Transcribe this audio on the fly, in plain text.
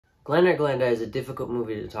Glen or Glenda is a difficult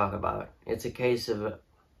movie to talk about. It's a case of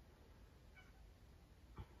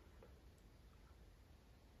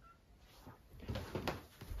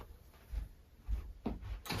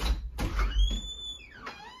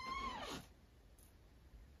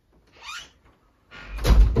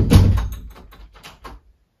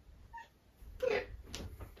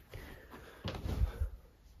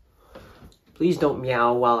Please don't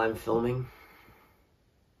meow while I'm filming.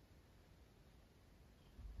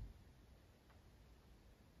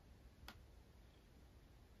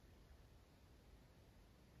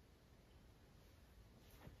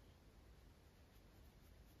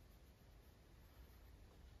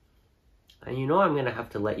 And you know I'm gonna have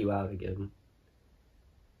to let you out again.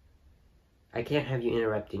 I can't have you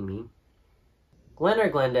interrupting me. Glen or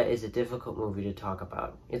Glenda is a difficult movie to talk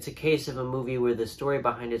about. It's a case of a movie where the story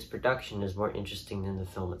behind its production is more interesting than the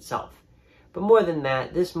film itself. But more than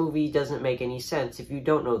that, this movie doesn't make any sense if you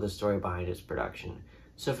don't know the story behind its production.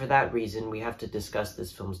 So for that reason, we have to discuss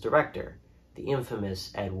this film's director, the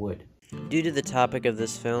infamous Ed Wood. Due to the topic of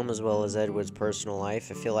this film, as well as Ed Wood's personal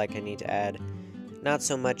life, I feel like I need to add not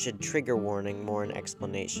so much a trigger warning, more an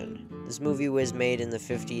explanation. This movie was made in the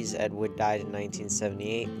 50s, Ed Wood died in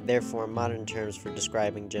 1978, therefore modern terms for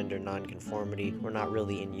describing gender nonconformity were not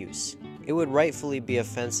really in use. It would rightfully be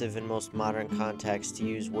offensive in most modern contexts to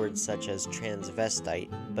use words such as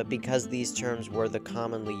transvestite, but because these terms were the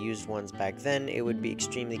commonly used ones back then, it would be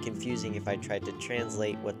extremely confusing if I tried to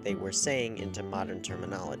translate what they were saying into modern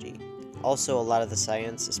terminology. Also, a lot of the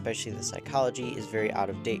science, especially the psychology, is very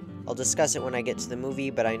out of date. I'll discuss it when I get to the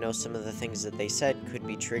movie, but I know some of the things that they said could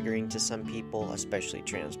be triggering to some people, especially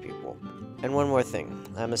trans people. And one more thing,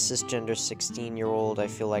 I'm a cisgender 16-year-old, I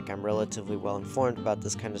feel like I'm relatively well informed about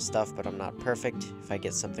this kind of stuff, but I'm not perfect. If I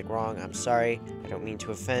get something wrong, I'm sorry. I don't mean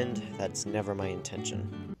to offend, that's never my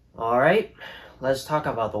intention. Alright, let's talk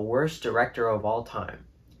about the worst director of all time.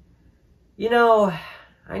 You know,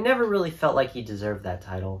 I never really felt like he deserved that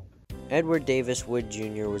title. Edward Davis Wood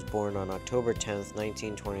Jr. was born on October 10,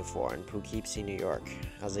 1924 in Poughkeepsie, New York.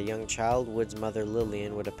 As a young child, Wood's mother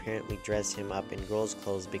Lillian would apparently dress him up in girls'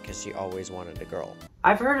 clothes because she always wanted a girl.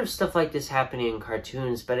 I've heard of stuff like this happening in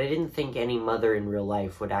cartoons, but I didn't think any mother in real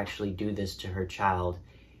life would actually do this to her child.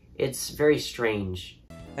 It's very strange.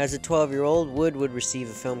 As a 12-year-old, Wood would receive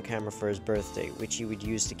a film camera for his birthday, which he would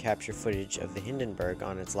use to capture footage of the Hindenburg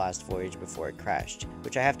on its last voyage before it crashed,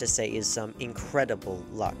 which I have to say is some incredible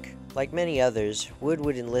luck. Like many others, Wood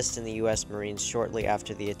would enlist in the U.S. Marines shortly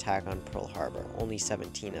after the attack on Pearl Harbor, only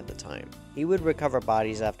 17 at the time. He would recover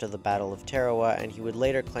bodies after the Battle of Tarawa, and he would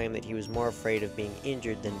later claim that he was more afraid of being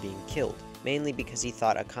injured than being killed, mainly because he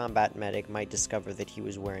thought a combat medic might discover that he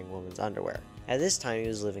was wearing women's underwear. At this time, he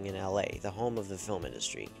was living in LA, the home of the film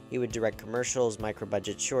industry. He would direct commercials,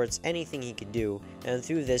 micro-budget shorts, anything he could do, and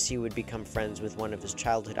through this he would become friends with one of his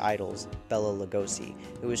childhood idols, Bela Lugosi,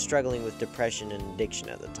 who was struggling with depression and addiction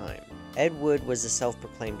at the time. Ed Wood was a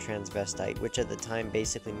self-proclaimed transvestite, which at the time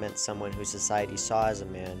basically meant someone who society saw as a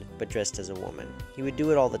man, but dressed as a woman. He would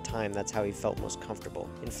do it all the time, that's how he felt most comfortable.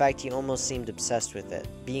 In fact, he almost seemed obsessed with it,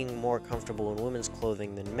 being more comfortable in women's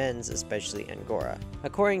clothing than men's, especially Angora.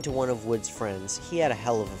 According to one of Wood's friends, he had a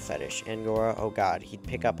hell of a fetish. Angora, oh god, he'd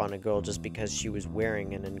pick up on a girl just because she was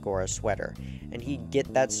wearing an Angora sweater. And he'd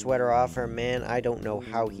get that sweater off her, man, I don't know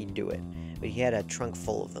how he'd do it, but he had a trunk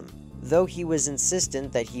full of them. Though he was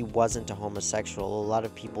insistent that he wasn't a homosexual, a lot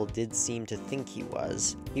of people did seem to think he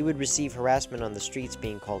was. He would receive harassment on the streets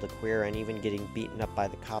being called a queer and even getting beaten up by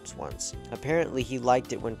the cops once. Apparently he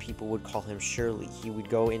liked it when people would call him Shirley. He would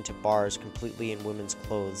go into bars completely in women's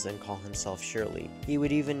clothes and call himself Shirley. He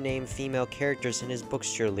would even name female characters in his book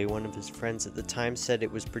Shirley. One of his friends at the time said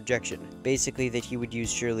it was projection. Basically that he would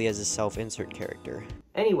use Shirley as a self-insert character.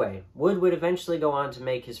 Anyway, Wood would eventually go on to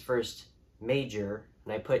make his first major,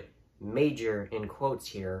 and I put major in quotes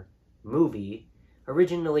here, movie,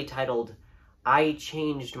 originally titled I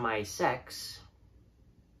Changed My Sex,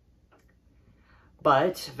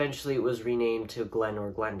 but eventually it was renamed to Glen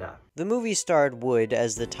or Glenda. The movie starred Wood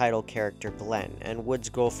as the title character Glen, and Wood's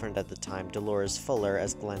girlfriend at the time, Dolores Fuller,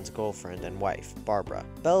 as Glen's girlfriend and wife, Barbara.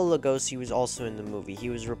 Bela Lugosi was also in the movie. He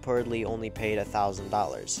was reportedly only paid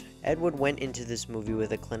 $1,000. Ed Wood went into this movie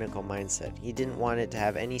with a clinical mindset. He didn't want it to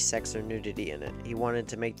have any sex or nudity in it. He wanted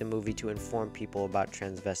to make the movie to inform people about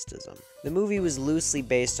transvestism. The movie was loosely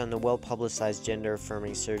based on the well-publicized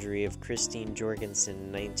gender-affirming surgery of Christine Jorgensen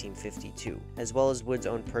in 1952, as well as Wood's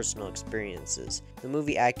own personal experiences. The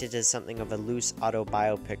movie acted as something of a loose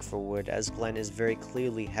autobiopic for Wood, as Glen is very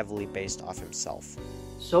clearly heavily based off himself.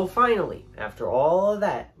 So finally, after all of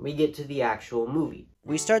that, we get to the actual movie.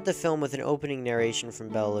 We start the film with an opening narration from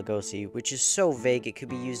Bela Lugosi, which is so vague it could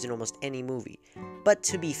be used in almost any movie. But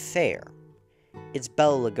to be fair, it's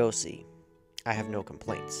Bela Lugosi. I have no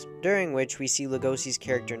complaints. During which we see Lugosi's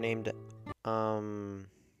character named,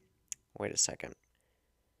 wait a second.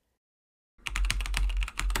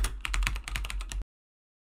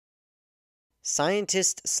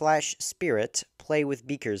 Scientist/spirit play with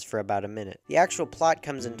beakers for about a minute. The actual plot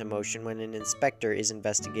comes into motion when an inspector is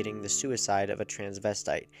investigating the suicide of a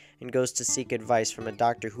transvestite and goes to seek advice from a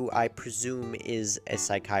doctor who I presume is a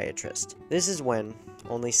psychiatrist. This is when,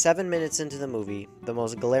 only 7 minutes into the movie, the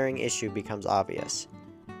most glaring issue becomes obvious.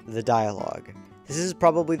 The dialogue. This is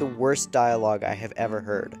probably the worst dialogue I have ever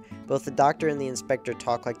heard. Both the doctor and the inspector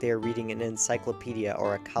talk like they are reading an encyclopedia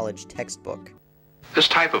or a college textbook. This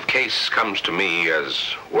type of case comes to me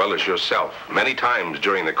as well as yourself, many times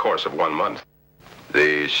during the course of 1 month.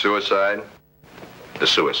 The suicide? The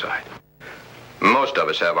suicide. Most of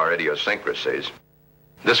us have our idiosyncrasies.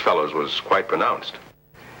 This fellow's was quite pronounced.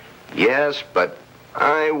 Yes, but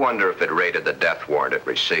I wonder if it rated the death warrant it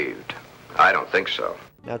received. I don't think so.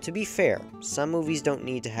 Now, to be fair, some movies don't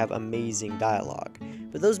need to have amazing dialogue,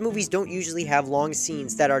 but those movies don't usually have long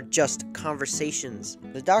scenes that are just conversations.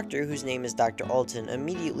 The doctor, whose name is Dr. Alton,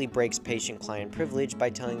 immediately breaks patient-client privilege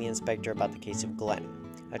by telling the inspector about the case of Glen,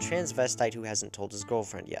 a transvestite who hasn't told his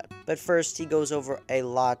girlfriend yet. But first, he goes over a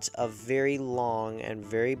lot of very long and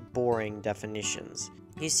very boring definitions.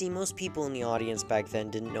 You see, most people in the audience back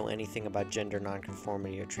then didn't know anything about gender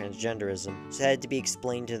nonconformity or transgenderism, so it had to be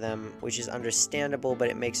explained to them, which is understandable, but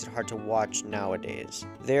it makes it hard to watch nowadays.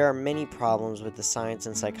 There are many problems with the science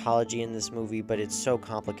and psychology in this movie, but it's so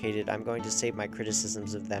complicated, I'm going to save my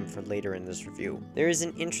criticisms of them for later in this review. There is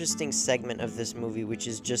an interesting segment of this movie which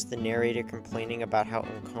is just the narrator complaining about how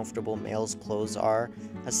uncomfortable males' clothes are,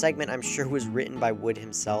 a segment I'm sure was written by Wood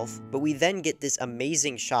himself, but we then get this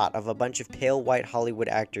amazing shot of a bunch of pale white Hollywood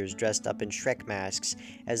actors dressed up in Shrek masks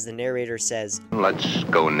as the narrator says, "Let's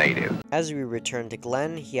go native." As we return to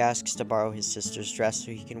Glen, he asks to borrow his sister's dress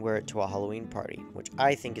so he can wear it to a Halloween party, which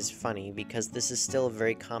I think is funny because this is still a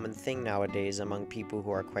very common thing nowadays among people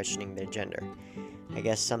who are questioning their gender. I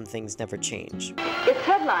guess some things never change. It's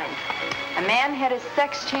headlines. A man had his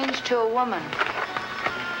sex changed to a woman.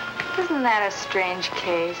 Isn't that a strange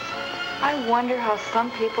case? I wonder how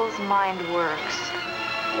some people's mind works.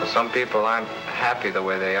 Well, some people aren't happy the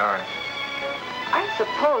way they are. I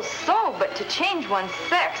suppose so, but to change one's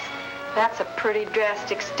sex, that's a pretty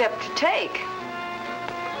drastic step to take.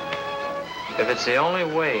 If it's the only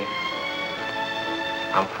way,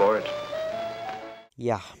 I'm for it.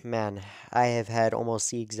 Yeah, man, I have had almost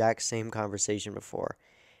the exact same conversation before.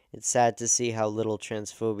 It's sad to see how little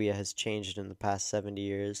transphobia has changed in the past 70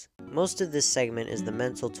 years. Most of this segment is the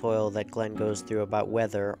mental toil that Glen goes through about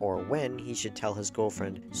whether or when he should tell his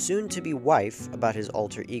girlfriend, soon-to-be wife, about his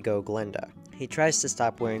alter ego, Glenda. He tries to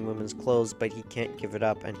stop wearing women's clothes, but he can't give it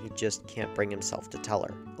up and he just can't bring himself to tell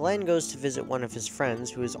her. Glen goes to visit one of his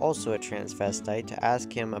friends, who is also a transvestite, to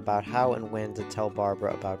ask him about how and when to tell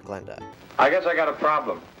Barbara about Glenda. I guess I got a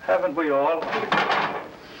problem. Haven't we all?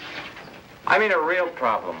 I mean a real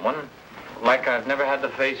problem, one like I've never had to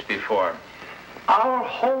face before. Our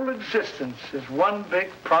whole existence is one big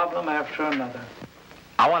problem after another.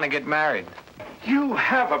 I want to get married. You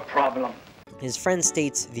have a problem. His friend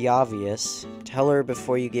states the obvious, tell her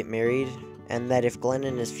before you get married, and that if Glen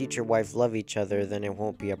and his future wife love each other, then it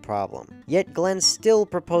won't be a problem. Yet Glen still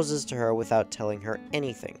proposes to her without telling her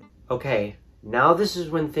anything. Okay, now this is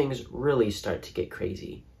when things really start to get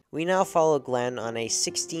crazy. We now follow Glen on a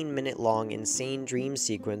 16-minute-long insane dream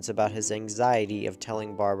sequence about his anxiety of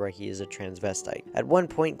telling Barbara he is a transvestite. At one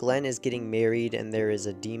point, Glen is getting married and there is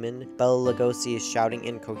a demon. Bela Lugosi is shouting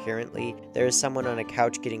incoherently. There is someone on a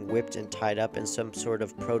couch getting whipped and tied up in some sort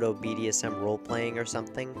of proto-BDSM role-playing or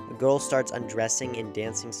something. A girl starts undressing and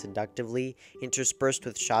dancing seductively, interspersed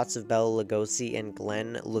with shots of Bela Lugosi and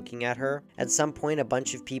Glen looking at her. At some point, a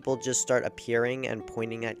bunch of people just start appearing and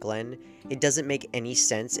pointing at Glen. It doesn't make any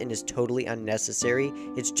sense and is totally unnecessary,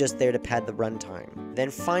 it's just there to pad the runtime. Then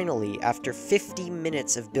finally, after 50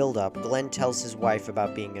 minutes of build-up, Glen tells his wife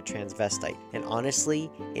about being a transvestite, and honestly,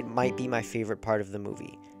 it might be my favorite part of the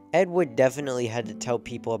movie. Ed Wood definitely had to tell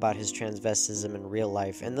people about his transvestism in real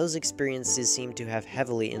life, and those experiences seem to have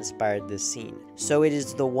heavily inspired this scene. So it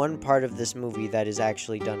is the one part of this movie that is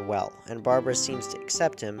actually done well, and Barbara seems to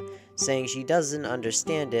accept him, saying she doesn't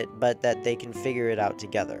understand it, but that they can figure it out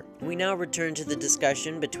together. We now return to the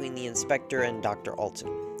discussion between the inspector and Dr.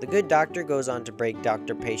 Alton. The good doctor goes on to break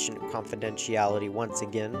doctor-patient confidentiality once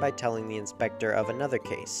again by telling the inspector of another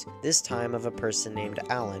case, this time of a person named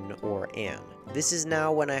Alan or Anne. This is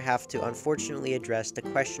now when I have to unfortunately address the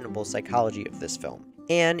questionable psychology of this film.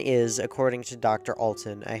 Anne is, according to Dr.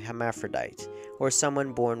 Alton, a hermaphrodite, or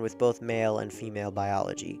someone born with both male and female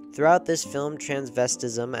biology. Throughout this film,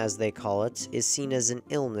 transvestism, as they call it, is seen as an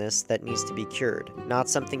illness that needs to be cured. Not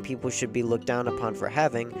something people should be looked down upon for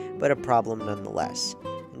having, but a problem nonetheless.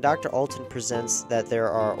 And Dr. Alton presents that there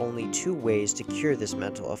are only two ways to cure this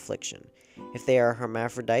mental affliction. If they are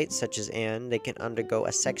hermaphrodites, such as Anne, they can undergo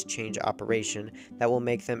a sex change operation that will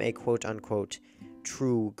make them a quote-unquote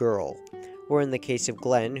true girl. Or in the case of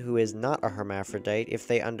Glen, who is not a hermaphrodite, if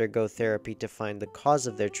they undergo therapy to find the cause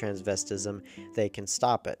of their transvestism, they can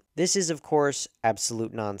stop it. This is, of course,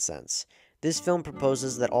 absolute nonsense. This film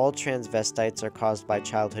proposes that all transvestites are caused by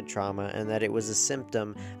childhood trauma and that it was a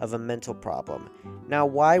symptom of a mental problem. Now,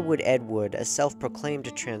 why would Ed Wood, a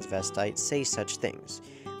self-proclaimed transvestite, say such things?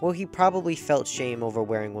 Well, he probably felt shame over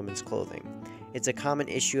wearing women's clothing. It's a common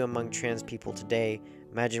issue among trans people today.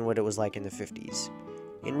 Imagine what it was like in the 50s.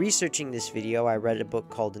 In researching this video, I read a book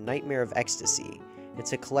called Nightmare of Ecstasy.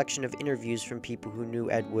 It's a collection of interviews from people who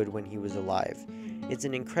knew Ed Wood when he was alive. It's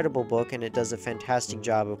an incredible book, and it does a fantastic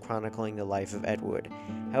job of chronicling the life of Ed Wood.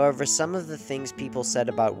 However, some of the things people said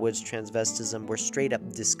about Wood's transvestism were straight up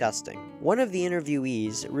disgusting. One of the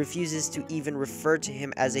interviewees refuses to even refer to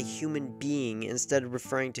him as a human being, instead of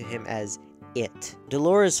referring to him as it.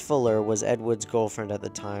 Dolores Fuller was Ed Wood's girlfriend at the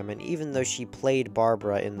time, and even though she played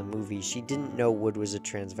Barbara in the movie, she didn't know Wood was a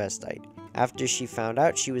transvestite. After she found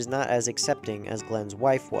out, she was not as accepting as Glen's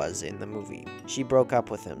wife was in the movie. She broke up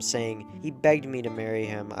with him, saying, "He begged me to marry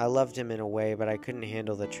him. I loved him in a way, but I couldn't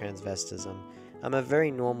handle the transvestism. I'm a very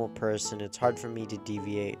normal person. It's hard for me to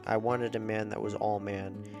deviate. I wanted a man that was all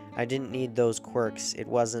man. I didn't need those quirks. It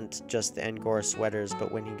wasn't just the Angora sweaters,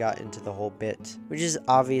 but when he got into the whole bit." Which is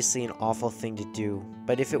obviously an awful thing to do,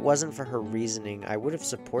 but if it wasn't for her reasoning, I would have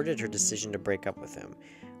supported her decision to break up with him.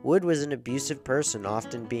 Wood was an abusive person,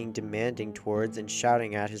 often being demanding towards and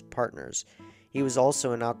shouting at his partners. He was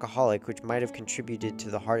also an alcoholic, which might have contributed to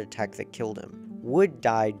the heart attack that killed him. Wood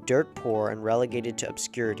died dirt poor and relegated to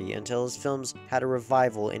obscurity until his films had a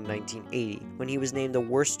revival in 1980, when he was named the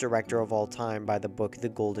worst director of all time by the book The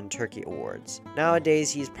Golden Turkey Awards. Nowadays,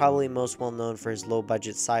 he's probably most well known for his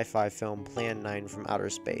low-budget sci-fi film Plan 9 from Outer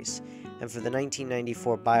Space, and for the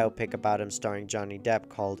 1994 biopic about him starring Johnny Depp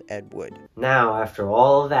called Ed Wood. Now, after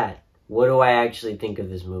all of that, what do I actually think of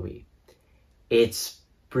this movie? It's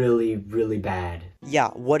really, really bad. Yeah,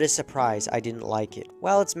 what a surprise, I didn't like it.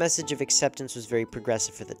 While its message of acceptance was very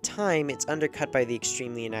progressive for the time, it's undercut by the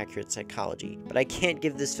extremely inaccurate psychology. But I can't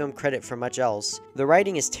give this film credit for much else. The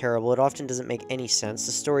writing is terrible, it often doesn't make any sense,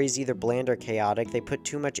 the story is either bland or chaotic, they put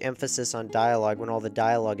too much emphasis on dialogue when all the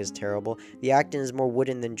dialogue is terrible, the acting is more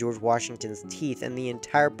wooden than George Washington's teeth, and the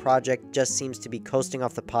entire project just seems to be coasting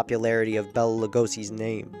off the popularity of Bela Lugosi's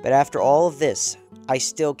name. But after all of this, I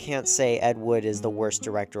still can't say Ed Wood is the worst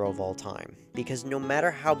director of all time, because no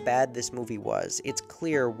matter how bad this movie was, it's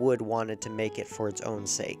clear Wood wanted to make it for its own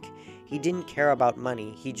sake. He didn't care about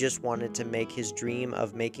money, he just wanted to make his dream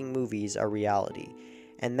of making movies a reality.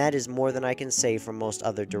 And that is more than I can say for most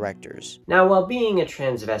other directors. Now, while being a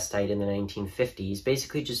transvestite in the 1950s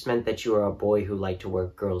basically just meant that you were a boy who liked to wear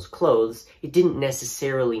girls' clothes, it didn't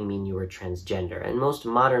necessarily mean you were transgender, and most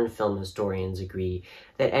modern film historians agree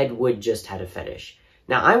that Ed Wood just had a fetish.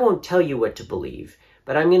 Now, I won't tell you what to believe,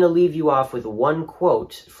 but I'm going to leave you off with one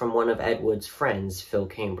quote from one of Ed Wood's friends, Phil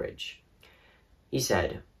Cambridge. He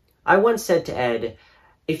said, "I once said to Ed,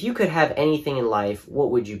 if you could have anything in life,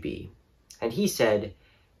 what would you be?" And he said,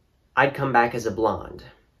 "I'd come back as a blonde.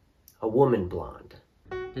 A woman blonde."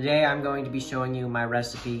 Today I'm going to be showing you my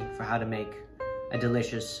recipe for how to make a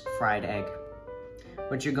delicious fried egg.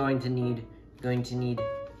 What you're going to need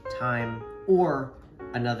thyme or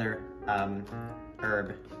another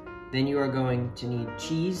herb. Then you are going to need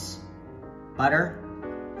cheese, butter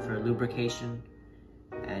for lubrication,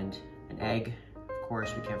 and an egg. Of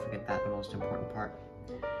course, we can't forget that, the most important part.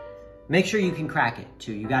 Make sure you can crack it,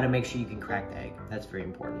 too. You gotta make sure you can crack the egg. That's very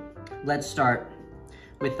important. Let's start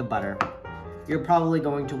with the butter. You're probably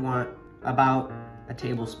going to want about a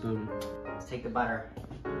tablespoon. Let's take the butter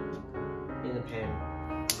in the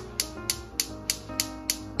pan.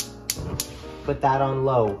 Put that on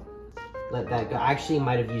low. Let that go. I actually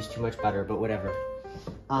might have used too much butter, but whatever.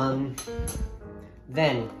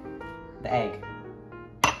 Then, the egg.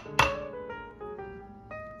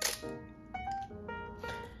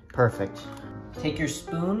 Perfect. Take your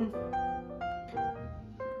spoon.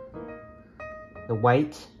 The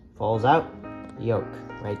white falls out, the yolk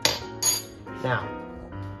right there. Now,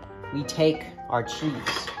 we take our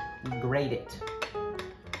cheese, we grate it.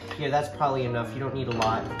 Here, that's probably enough, you don't need a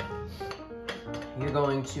lot. You're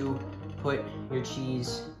going to put your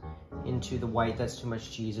cheese into the white. That's too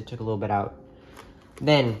much cheese, it took a little bit out.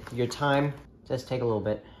 Then, your thyme, just take a little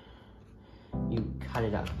bit. You cut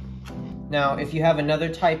it up. Now, if you have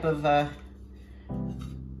another type of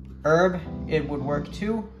herb, it would work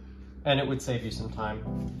too, and it would save you some time.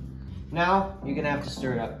 Now, you're gonna have to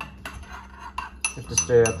stir it up. You have to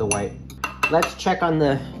stir up the white. Let's check on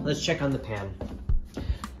the pan.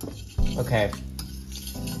 Okay.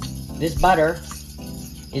 This butter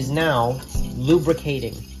is now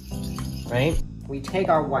lubricating, right? We take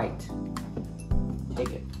our white.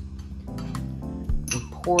 Take it. We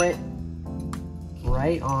pour it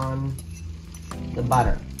right on the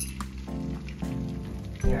butter.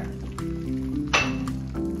 Here.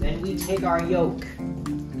 Then we take our yolk.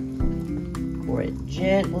 Pour it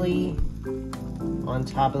gently on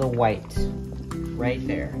top of the white. Right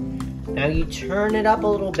there. Now you turn it up a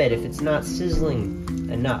little bit if it's not sizzling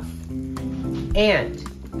enough. And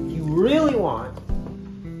if you really want,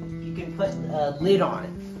 you can put a lid on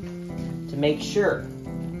it to make sure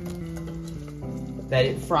that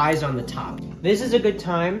it fries on the top. This is a good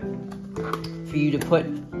time for you to put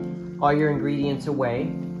all your ingredients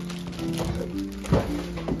away.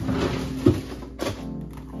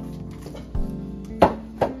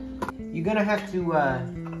 You're gonna have to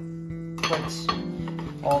put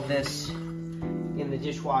all this in the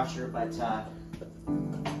dishwasher, but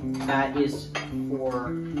that is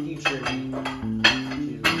for future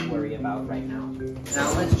to worry about right now.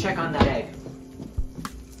 Now let's check on that egg.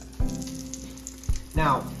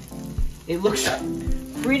 Now, it looks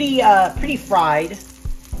pretty fried,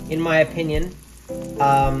 in my opinion.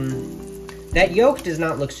 That yolk does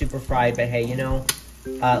not look super fried, but hey, you know,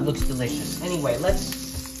 it looks delicious. Anyway,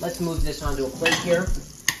 let's move this onto a plate here.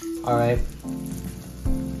 All right.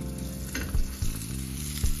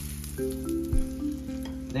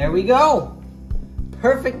 There we go.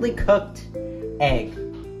 Perfectly cooked egg.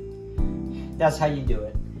 That's how you do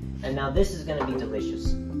it. And now this is gonna be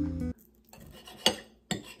delicious.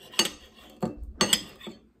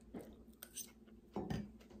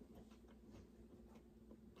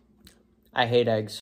 I hate eggs.